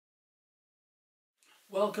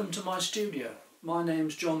Welcome to my studio. My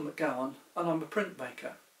name's John McGowan and I'm a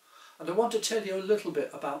printmaker, and I want to tell you a little bit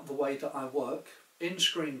about the way that I work in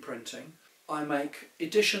screen printing. I make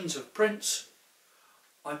editions of prints,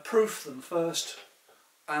 I proof them first,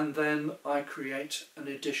 and then I create an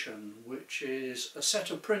edition, which is a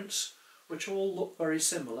set of prints which all look very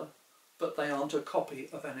similar, but they aren't a copy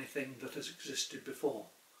of anything that has existed before.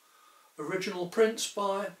 Original prints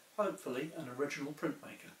by, hopefully, an original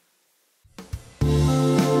printmaker.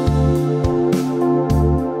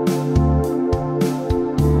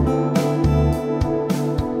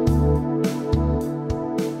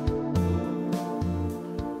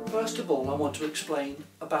 First of all, I want to explain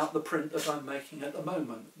about the print that I'm making at the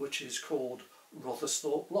moment, which is called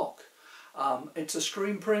Rotherthorpe Lock. It's a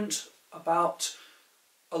screen print about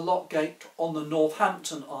a lock gate on the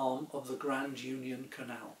Northampton arm of the Grand Union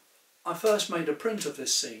Canal. I first made a print of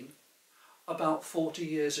this scene about 40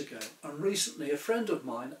 years ago, and recently a friend of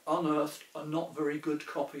mine unearthed a not very good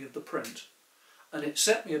copy of the print, and it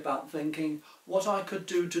set me about thinking what I could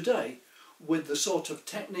do today with the sort of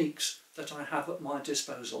techniques that I have at my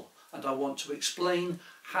disposal, and I want to explain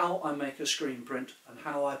how I make a screen print and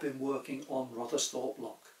how I've been working on Rotherthorpe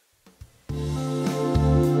Lock.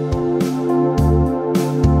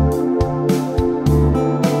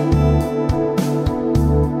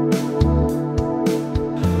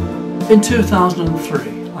 In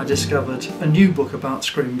 2003 I discovered a new book about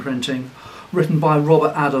screen printing written by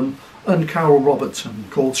Adam and Robertson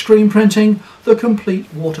called Screenprinting, the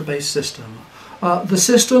Complete Water-Based System. The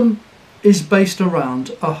system is based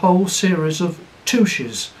around a whole series of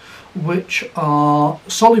tusches, which are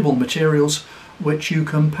soluble materials which you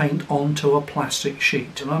can paint onto a plastic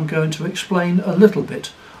sheet, and I'm going to explain a little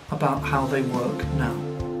bit about how they work now.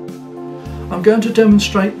 I'm going to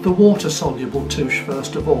demonstrate the water-soluble tuche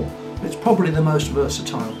first of all. It's probably the most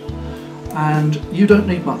versatile, and you don't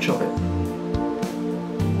need much of it.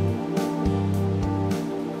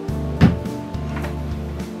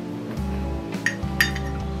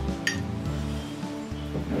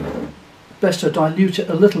 Best to dilute it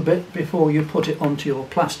a little bit before you put it onto your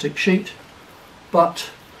plastic sheet, but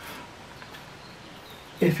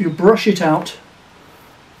if you brush it out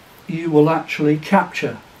you will actually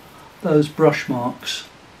capture those brush marks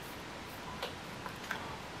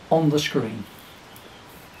on the screen.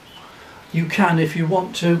 You can, if you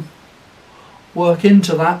want to, work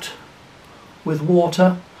into that with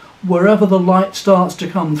water. Wherever the light starts to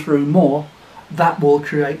come through more, that will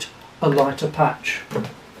create a lighter patch.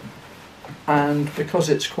 And because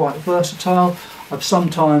it's quite versatile, I've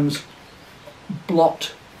sometimes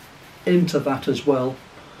blocked into that as well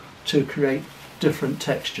to create different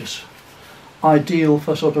textures. Ideal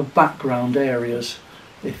for sort of background areas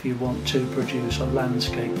if you want to produce a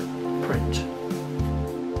landscape print.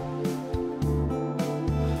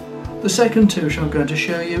 The second tuche I'm going to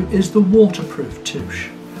show you is the waterproof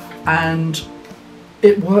tuche, and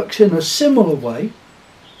it works in a similar way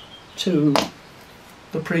to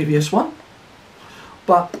the previous one,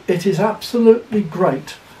 but it is absolutely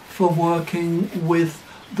great for working with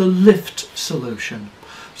the lift solution.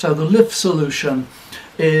 So the lift solution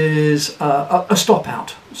is a stop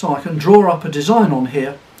out, so I can draw up a design on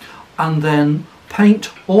here and then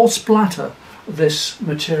paint or splatter this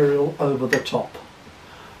material over the top.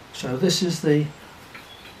 So this is the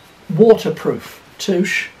waterproof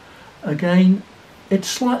tuche. Again, it's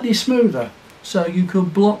slightly smoother, so you can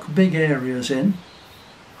block big areas in.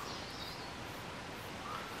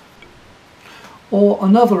 Or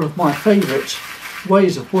another of my favourite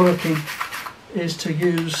ways of working is to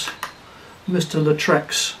use Mr.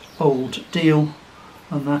 Lautrec's old deal,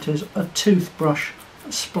 and that is a toothbrush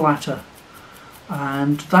splatter,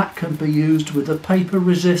 and that can be used with a paper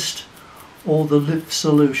resist or the lift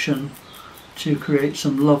solution to create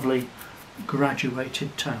some lovely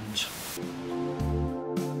graduated tones.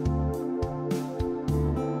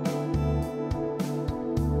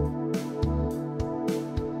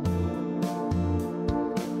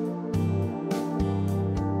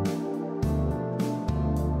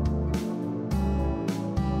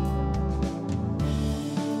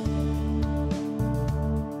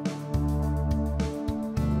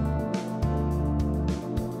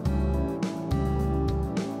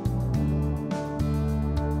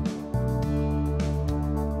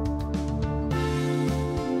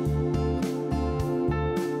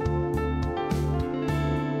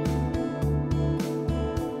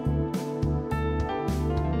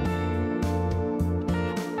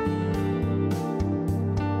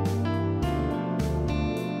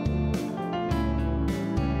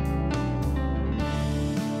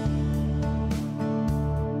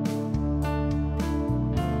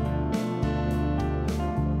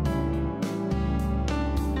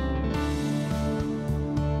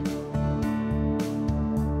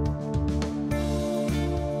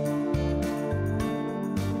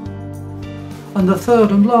 And the third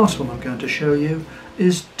and last one I'm going to show you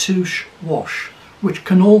is Touche Wash, which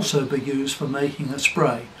can also be used for making a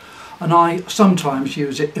spray. And I sometimes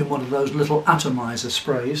use it in one of those little atomizer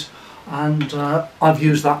sprays, and I've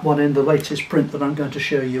used that one in the latest print that I'm going to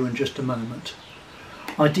show you in just a moment.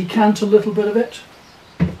 I decant a little bit of it,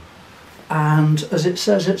 and as it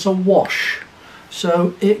says, it's a wash,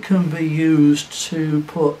 so it can be used to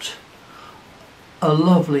put a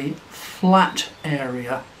lovely flat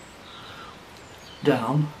area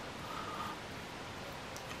down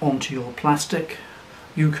onto your plastic.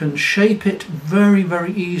 You can shape it very,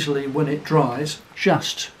 very easily when it dries.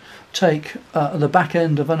 Just take the back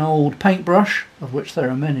end of an old paintbrush, of which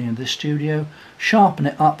there are many in this studio, sharpen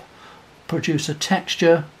it up, produce a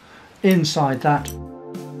texture inside that.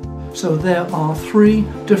 So there are 3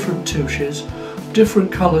 different touches,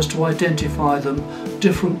 different colours to identify them,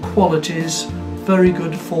 different qualities, very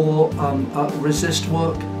good for resist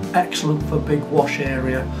work, excellent for big wash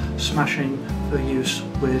area, smashing for use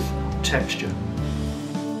with texture.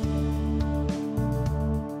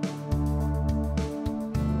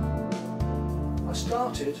 I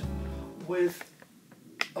started with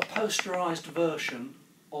a posterised version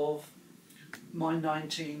of my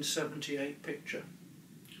 1978 picture,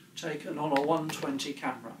 taken on a 120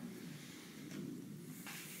 camera.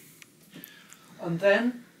 And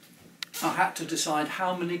then I had to decide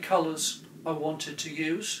how many colours I wanted to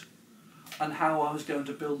use and how I was going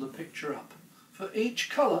to build the picture up. For each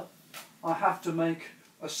colour I have to make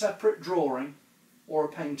a separate drawing or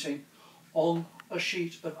a painting on a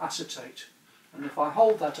sheet of acetate, and if I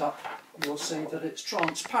hold that up you'll see that it's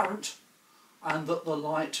transparent and that the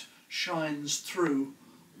light shines through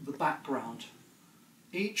the background.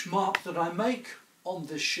 Each mark that I make on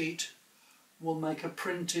this sheet will make a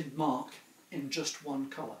printed mark in just one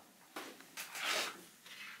colour.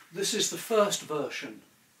 This is the first version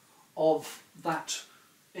of that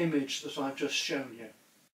image that I've just shown you.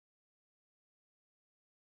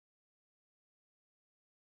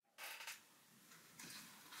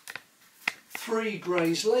 Three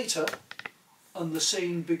greys later, and the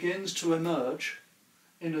scene begins to emerge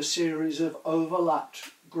in a series of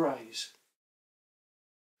overlapped greys.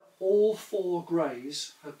 All 4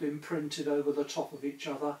 greys have been printed over the top of each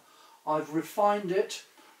other. I've refined it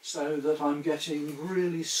so that I'm getting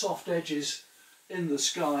really soft edges in the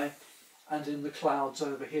sky and in the clouds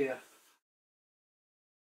over here.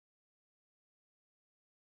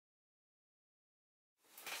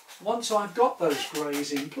 Once I've got those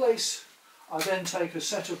greys in place, I then take a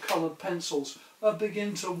set of coloured pencils and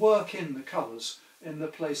begin to work in the colours in the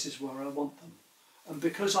places where I want them. And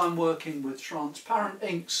because I'm working with transparent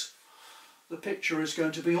inks, the picture is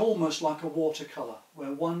going to be almost like a watercolour,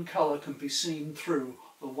 where one colour can be seen through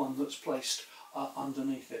the one that's placed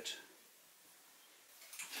underneath it.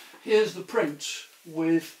 Here's the print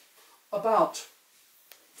with about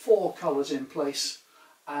 4 colours in place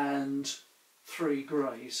and 3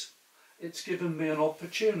 greys. It's given me an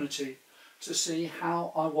opportunity to see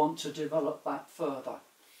how I want to develop that further.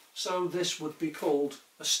 So this would be called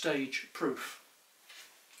a stage proof.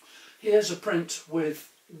 Here's a print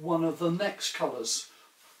with one of the next colours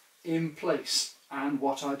in place, and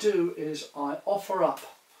what I do is I offer up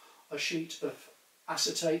a sheet of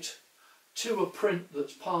acetate to a print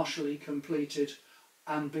that's partially completed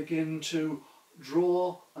and begin to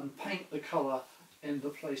draw and paint the colour in the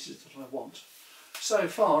places that I want. So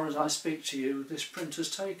far, as I speak to you, this print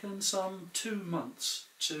has taken some 2 months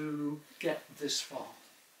to get this far.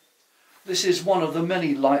 This is one of the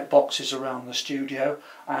many light boxes around the studio,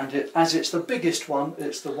 and as it's the biggest one,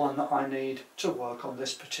 it's the one that I need to work on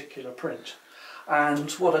this particular print. And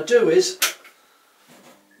what I do is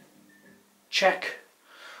check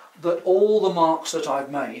that all the marks that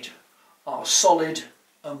I've made are solid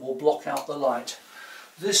and will block out the light.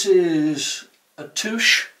 This is a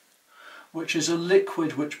touche, which is a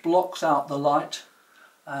liquid which blocks out the light,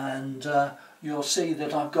 and you'll see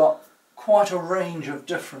that I've got quite a range of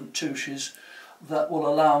different touches that will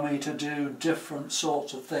allow me to do different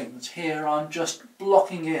sorts of things. Here I'm just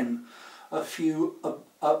blocking in a few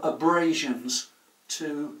abrasions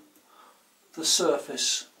to the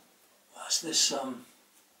surface as this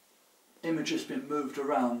image has been moved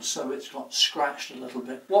around, so it's got scratched a little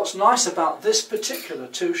bit. What's nice about this particular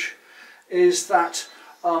touche is that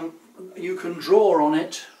you can draw on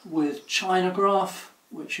it with Chinagraph,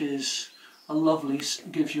 which is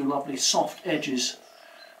gives you lovely soft edges,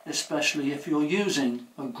 especially if you're using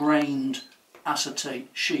a grained acetate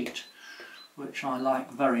sheet, which I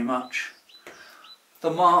like very much.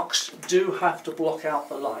 The marks do have to block out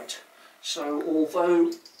the light, so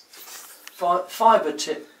although fibre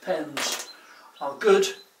tip pens are good,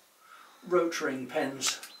 rotaring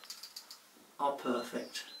pens are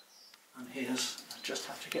perfect. And here's, I just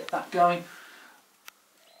have to get that going,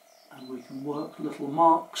 and we can work little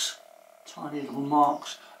marks, tiny little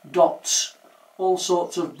marks, dots, all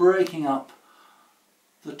sorts of breaking up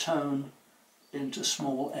the tone into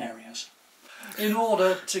small areas. In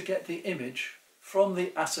order to get the image from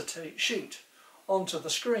the acetate sheet onto the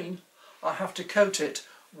screen, I have to coat it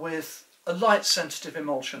with a light sensitive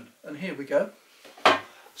emulsion, and here we go.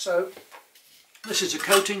 So this is a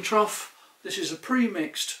coating trough, this is a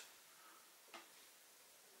pre-mixed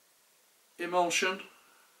emulsion,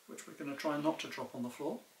 which we're going to try not to drop on the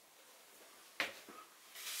floor.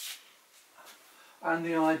 And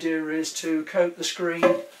the idea is to coat the screen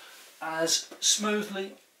as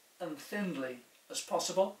smoothly and thinly as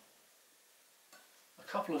possible. A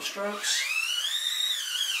couple of strokes.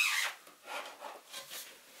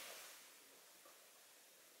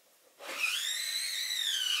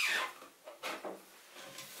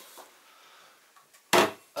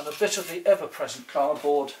 And a bit of the ever-present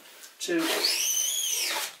cardboard to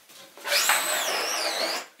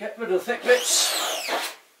get rid of the thick bits.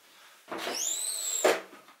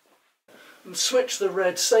 And switch the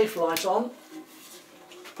red safe light on,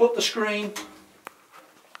 put the screen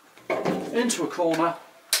into a corner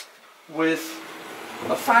with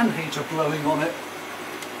a fan heater blowing on it,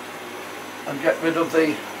 and get rid of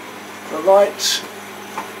the lights.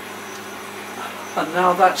 And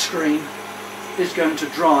now that screen is going to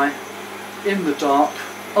dry in the dark,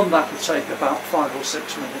 and that will take about 5 or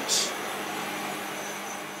 6 minutes.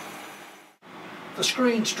 The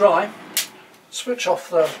screen's dry. Switch off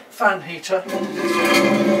the fan heater, put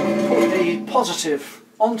the positive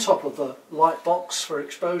on top of the light box for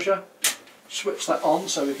exposure, switch that on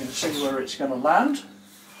so we can see where it's going to land,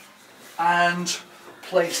 and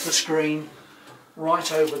place the screen right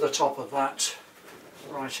over the top of that,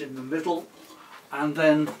 right in the middle, and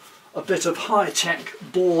then a bit of high-tech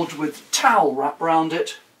board with towel wrap round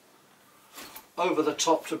it over the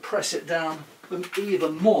top to press it down, with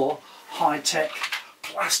even more high-tech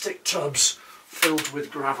plastic tubs filled with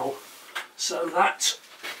gravel, so that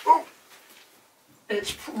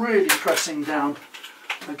it's really pressing down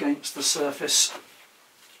against the surface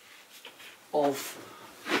of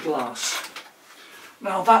the glass.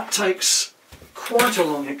 Now that takes quite a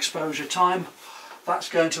long exposure time. That's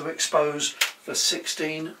going to expose for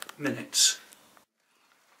 16 minutes.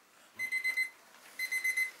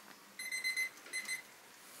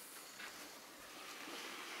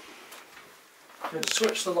 I'm going to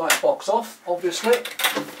switch the light box off, obviously,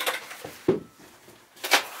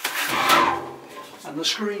 and the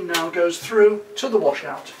screen now goes through to the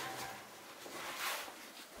washout.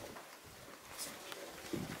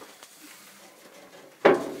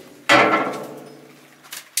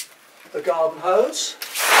 The garden hose.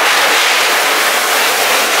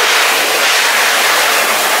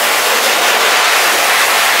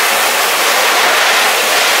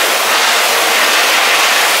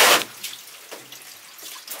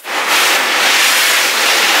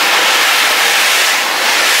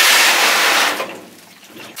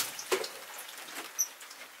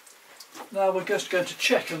 Now we're just going to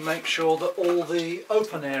check and make sure that all the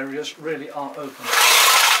open areas really are open.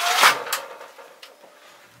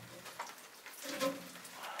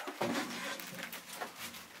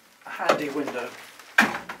 A handy window.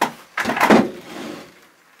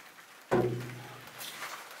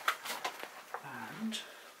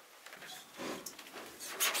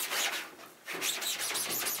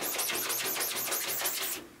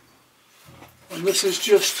 And this is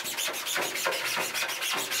just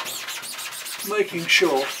making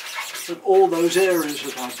sure that all those areas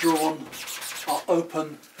that I've drawn are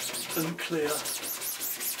open and clear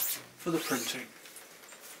for the printing.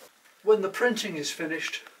 When the printing is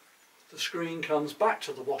finished, the screen comes back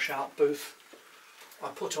to the washout booth. I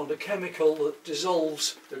put on a chemical that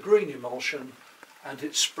dissolves the green emulsion, and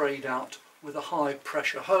it's sprayed out with a high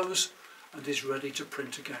pressure hose and is ready to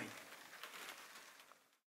print again.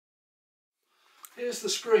 Here's the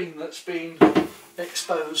screen that's been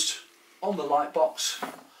exposed on the light box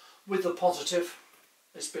with the positive.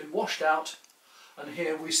 It's been washed out, and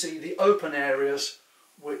here we see the open areas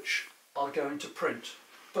which are going to print,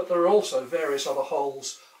 but there are also various other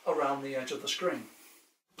holes around the edge of the screen.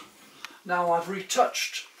 Now I've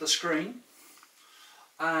retouched the screen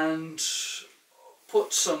and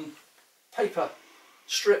put some paper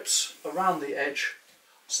strips around the edge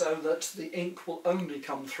so that the ink will only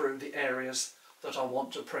come through the areas that I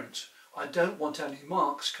want to print. I don't want any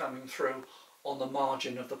marks coming through on the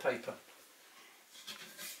margin of the paper.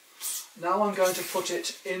 Now I'm going to put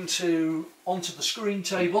it onto the screen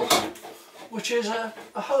table which is a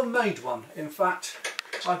homemade one. In fact,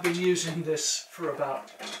 I've been using this for about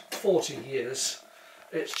 40 years.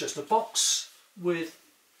 It's just a box with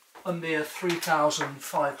a mere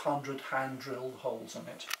 3,500 hand drilled holes in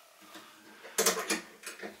it.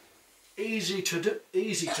 Easy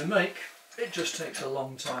to make, it just takes a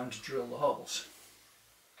long time to drill the holes.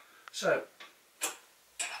 So,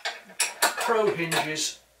 pro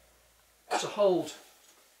hinges to hold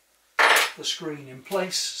the screen in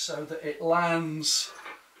place so that it lands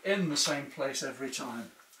in the same place every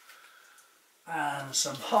time. And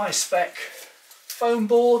some high spec foam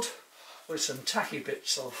board with some tacky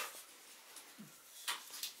bits of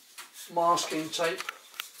masking tape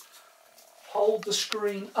hold the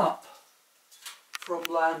screen up from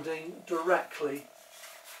landing directly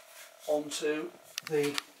onto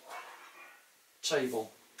the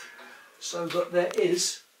table, so that there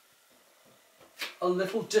is a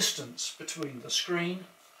little distance between the screen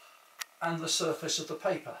and the surface of the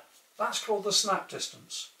paper. That's called the snap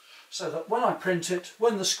distance, so that when I print it,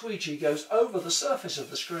 when the squeegee goes over the surface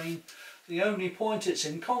of the screen, the only point it's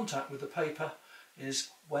in contact with the paper is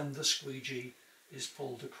when the squeegee is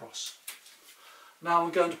pulled across. Now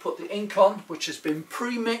we're going to put the ink on, which has been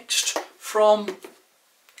pre-mixed from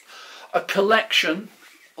a collection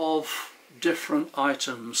of different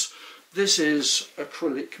items. This is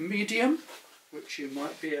acrylic medium, which you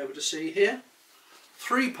might be able to see here.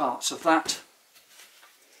 3 parts of that,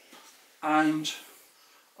 and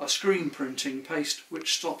a screen printing paste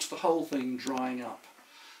which stops the whole thing drying up.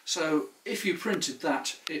 So if you printed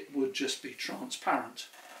that, it would just be transparent.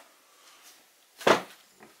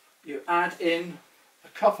 You add in a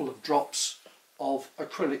couple of drops of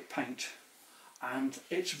acrylic paint, and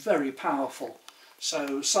it's very powerful.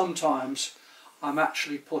 So sometimes I'm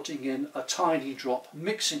actually putting in a tiny drop,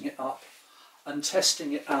 mixing it up and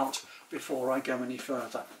testing it out before I go any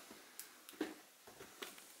further.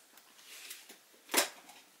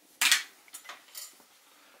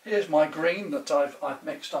 Here's my green that I've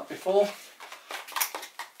mixed up before,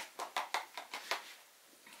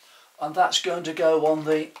 and that's going to go on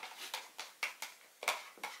the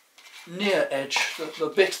near edge, the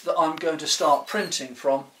bit that I'm going to start printing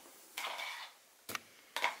from.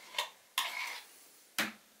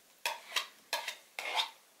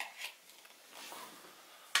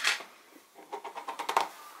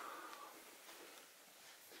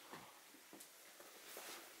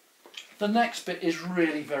 The next bit is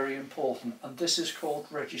really very important, and this is called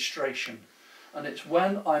registration, and it's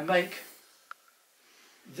when I make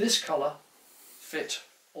this colour fit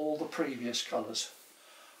all the previous colours.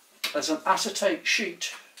 There's an acetate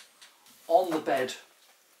sheet on the bed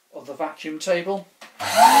of the vacuum table.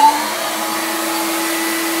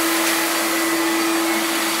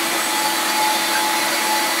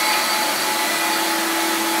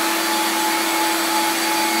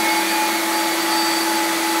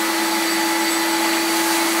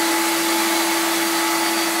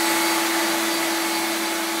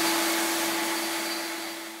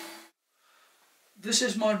 This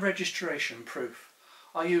is my registration proof.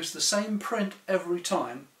 I use the same print every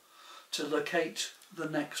time to locate the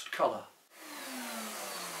next colour.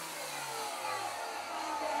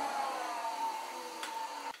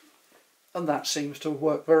 And that seems to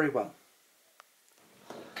work very well.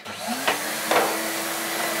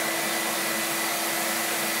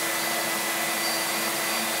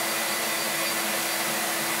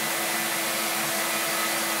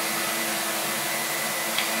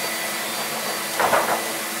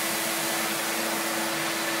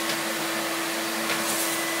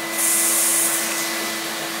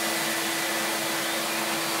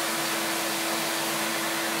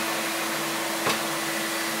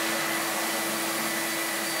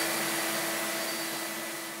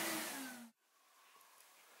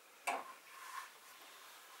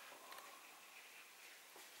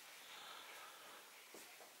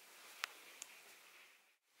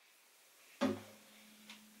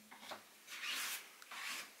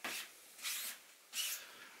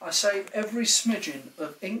 I save every smidgen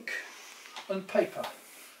of ink and paper.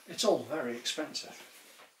 It's all very expensive.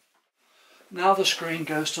 Now the screen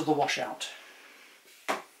goes to the washout.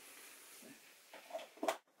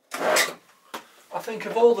 I think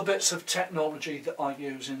of all the bits of technology that I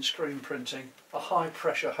use in screen printing, a high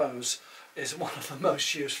pressure hose is one of the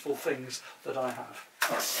most useful things that I have.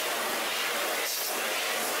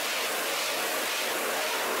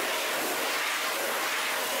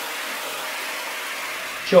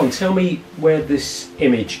 John, tell me where this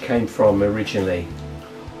image came from originally.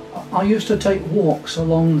 I used to take walks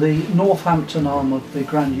along the Northampton arm of the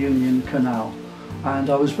Grand Union Canal, and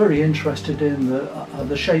I was very interested in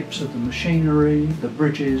the shapes of the machinery, the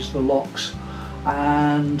bridges, the locks,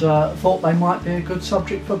 and thought they might be a good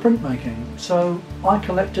subject for printmaking. So I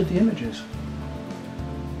collected the images.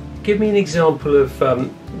 Give me an example of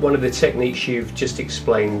one of the techniques you've just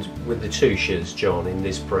explained with the Tusches, John, in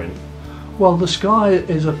this print. Well, the sky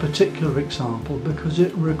is a particular example because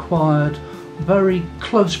it required very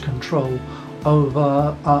close control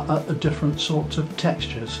over different sorts of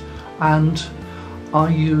textures, and I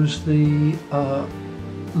used the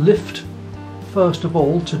lift first of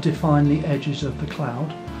all to define the edges of the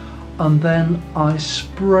cloud, and then I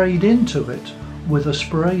sprayed into it with a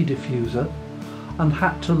spray diffuser and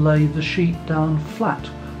had to lay the sheet down flat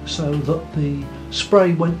so that the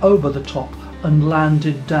spray went over the top and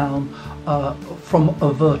landed down from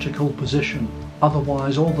a vertical position.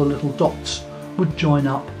 Otherwise all the little dots would join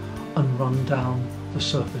up and run down the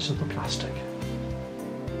surface of the plastic.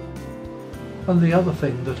 And the other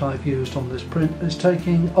thing that I've used on this print is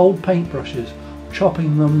taking old paintbrushes,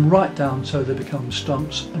 chopping them right down so they become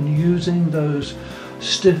stumps, and using those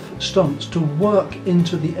stiff stumps to work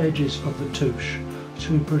into the edges of the touche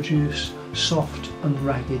to produce soft and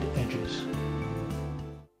ragged edges.